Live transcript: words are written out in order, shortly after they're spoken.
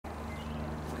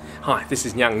Hi, this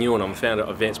is Young Nguyen. I'm the founder of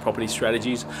Advanced Property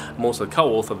Strategies. I'm also the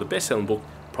co-author of the best-selling book,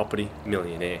 Property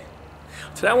Millionaire.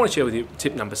 Today I want to share with you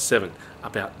tip number 7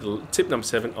 of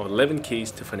 11 keys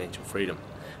to financial freedom.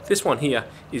 This one here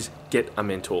is get a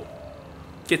mentor.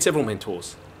 Get several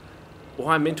mentors.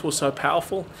 Why are mentors so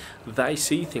powerful? They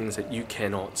see things that you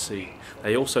cannot see.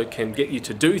 They also can get you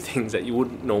to do things that you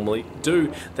wouldn't normally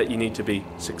do, that you need to be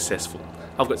successful.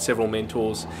 I've got several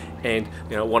mentors, and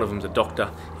one of them's a doctor.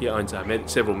 He owns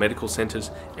several medical centres,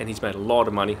 and he's made a lot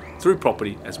of money through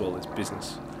property as well as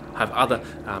business. I have other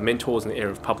mentors in the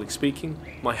area of public speaking,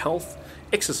 my health,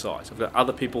 exercise. I've got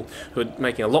other people who are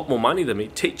making a lot more money than me,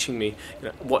 teaching me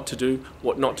what to do,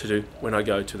 what not to do when I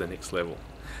go to the next level.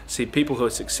 See, people who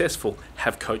are successful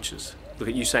have coaches. Look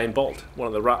at Usain Bolt,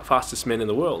 one of the fastest men in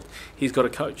the world. He's got a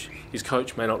coach. His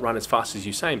coach may not run as fast as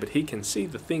Usain, but he can see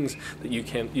the things that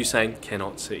Usain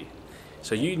cannot see.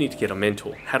 So you need to get a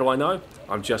mentor. How do I know?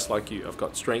 I'm just like you. I've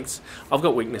got strengths, I've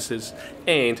got weaknesses,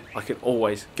 and I can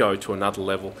always go to another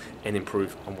level and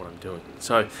improve on what I'm doing.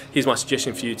 So here's my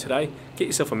suggestion for you today. Get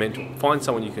yourself a mentor. Find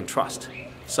someone you can trust,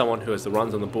 someone who has the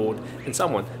runs on the board, and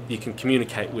someone you can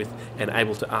communicate with and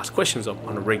able to ask questions of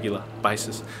on a regular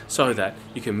basis so that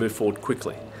you can move forward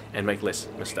quickly and make less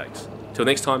mistakes. Till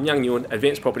next time, Young Nguyen,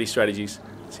 Advanced Property Strategies.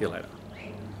 See you later.